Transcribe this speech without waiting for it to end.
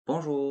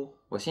Bonjour,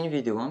 voici une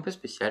vidéo un peu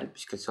spéciale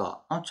puisqu'elle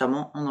sera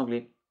entièrement en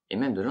anglais, et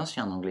même de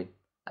l'ancien anglais,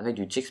 avec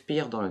du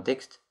Shakespeare dans le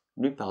texte,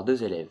 lu par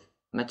deux élèves,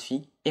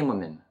 Matfi et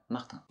moi-même,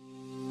 Martin.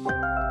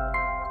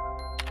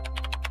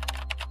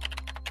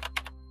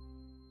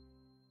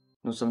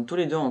 Nous sommes tous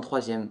les deux en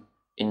troisième,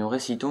 et nous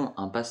récitons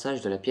un passage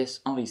de la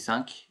pièce Henri V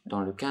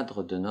dans le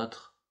cadre de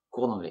notre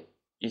cours d'anglais.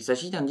 Il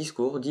s'agit d'un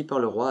discours dit par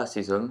le roi à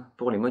ses hommes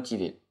pour les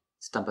motiver.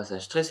 C'est un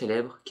passage très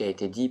célèbre qui a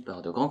été dit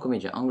par de grands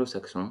comédiens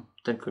anglo-saxons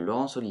tels que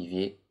Laurence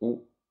Olivier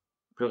ou,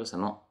 plus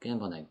récemment, Kenneth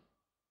Branagh.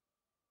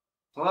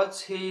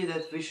 What's he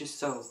that wishes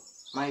so?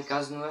 My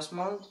cousin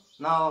Westmont?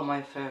 No,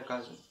 my fair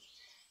cousin.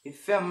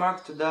 If fair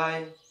mark to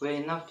die, were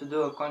enough to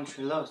do a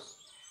country loss,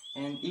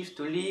 and if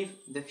to live,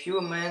 the few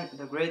men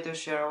the greater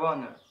share of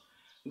honor.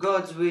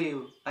 God's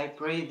will, I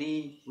pray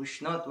thee,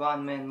 wish not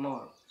one man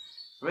more.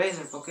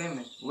 Razor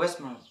proclaimeth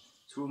Westmont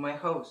through my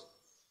host,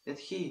 that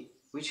he,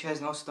 which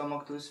has no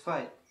stomach to his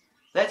fight,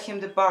 let him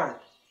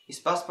depart, his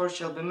passport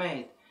shall be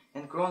made,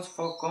 and crowns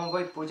for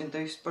convoy put into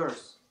his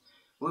purse.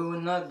 We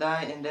will not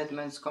die in that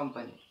man's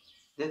company,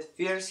 that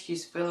fears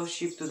his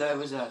fellowship to die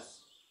with us.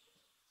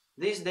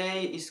 This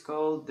day is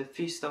called the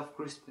Feast of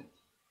Crispin.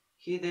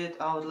 He that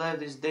outlive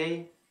this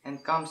day,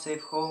 and come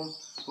safe home,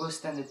 will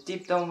stand a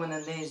tiptoe when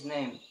a day is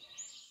named,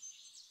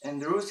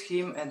 and rouse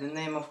him at the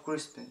name of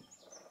Crispin.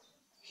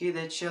 He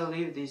that shall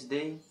live this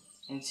day,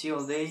 and see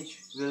old age,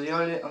 will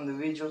yearly on the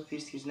vigil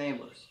feast his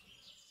neighbors,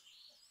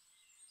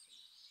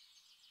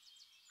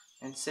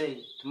 and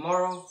say,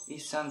 tomorrow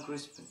is San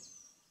Crispin.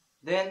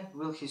 Then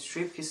will he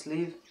strip his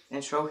sleeve,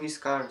 and show his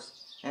scars,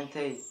 and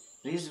say,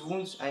 these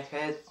wounds I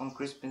had on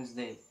Crispin's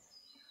day.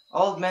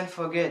 Old men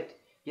forget,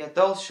 yet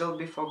all shall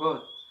be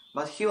forgot,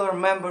 but he'll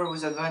remember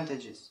with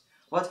advantages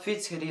what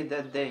feats he did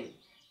that day.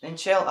 Then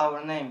shall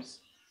our names,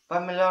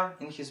 familiar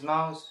in his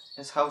mouth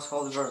as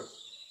household words,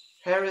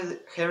 Harry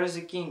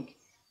the King,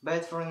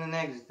 Bedford and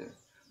Exeter,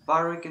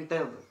 Warwick and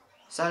Talbot,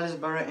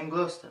 Salisbury and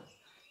Gloucester,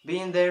 be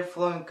in their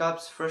flowing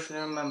cups freshly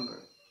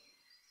remembered.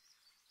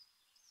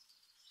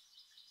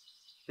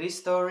 This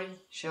story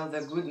shall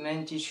the good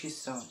man teach his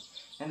son,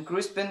 and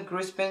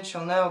Crispin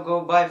shall now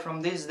go by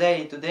from this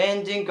day to the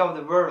ending of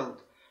the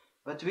world,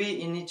 but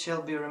we in it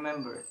shall be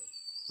remembered.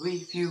 We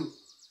few,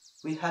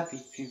 we happy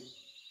few,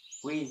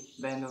 we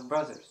band of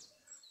brothers.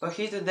 For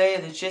he today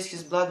that sheds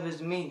his blood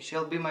with me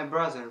shall be my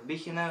brother, be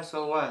he now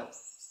so wild.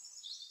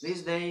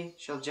 This day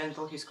shall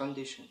gentle his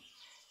condition,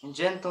 and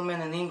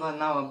gentlemen in England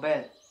now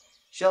abed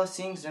shall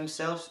sing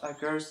themselves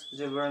accursed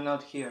they were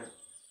not here,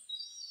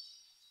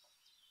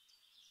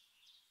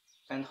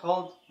 and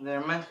hold their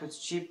manhood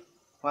cheap,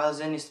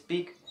 while any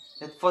speak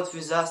that fought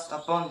with us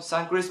upon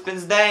St.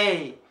 Crispin's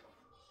day.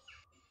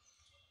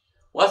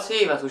 What's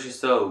he that wishes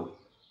so?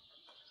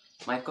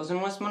 My cousin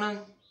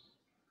Westmoreland?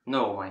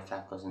 No, my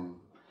fair cousin.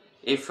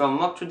 If from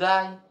mock to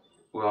die,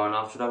 we are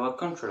enough to die our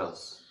country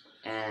loss,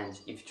 and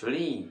if to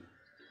live,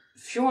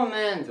 fewer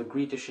men the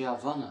greater share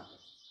of honor.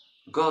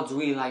 God's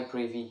will, I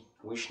pray thee,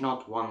 wish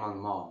not one man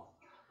more.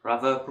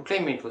 Rather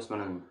proclaim it,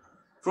 Westmoreland,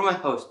 through my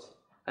host,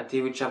 that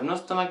he which have no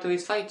stomach to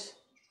his fight,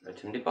 let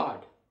him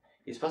depart.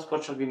 His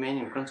passport shall be made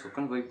in crowns for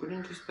convoy put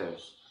into his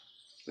purse.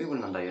 We will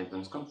not die in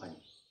one's company,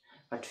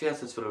 but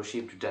fears his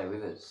fellowship to die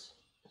with us.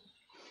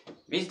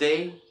 This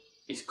day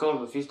is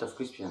called the Feast of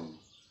Crispin.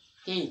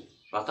 He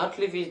that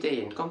outlive this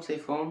day and come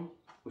safe home,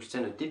 will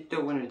stand a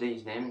tiptoe when the day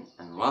is named,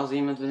 and rouse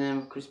him at the name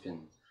of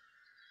Crispin.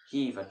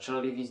 He that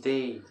shall live this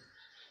day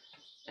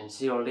and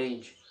see old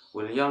age,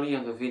 will yearly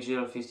on the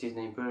vigil feast his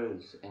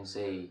neighbors, and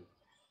say,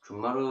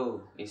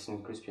 tomorrow is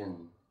St.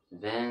 Crispin.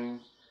 Then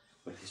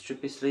will he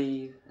strip his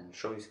sleeve, and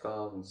show his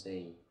scars, and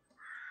say,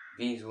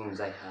 these wounds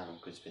I had on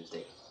Crispin's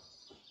day.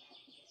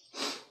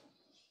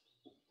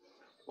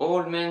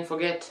 Old men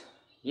forget,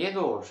 yet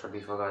all shall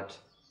be forgot,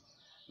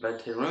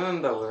 but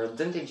remember with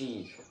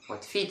advantages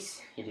what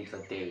feats he did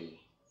that day.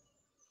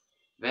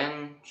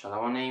 Then shall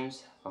our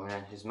names, familiar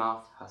in his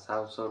mouth as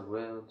household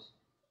words,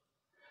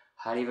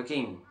 Harry the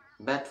King,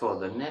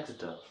 Bedford and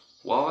Exeter,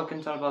 Warwick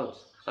and Talbot,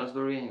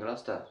 Salisbury and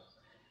Gloucester,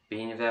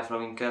 be in their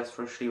flowing cups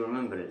freshly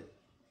remembered.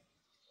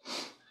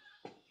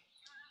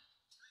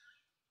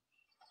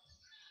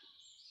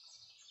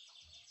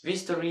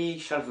 This story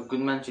shall the good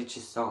man teach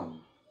his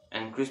son,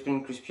 and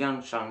Crispin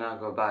shall now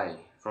go by,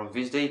 from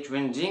this day to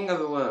ending of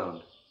the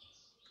world.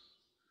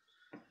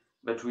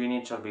 But we in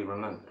it shall be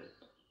remembered.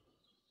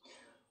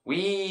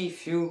 We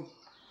few,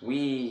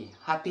 we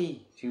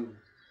happy few,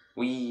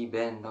 we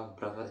band of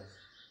brothers.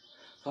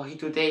 For he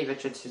today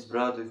that sheds his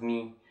blood with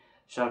me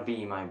shall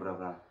be my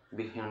brother,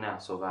 be he now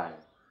so vile.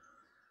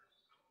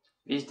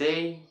 This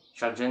day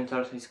shall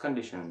gentle his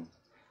condition,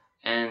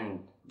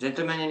 and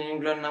gentlemen in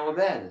England now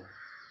abed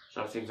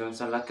shall fix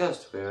themselves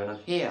accursed we were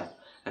not here,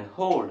 and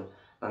hold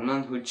the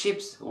man who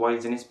chips while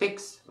in his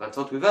picks that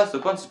fought with us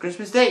upon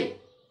Christmas Day.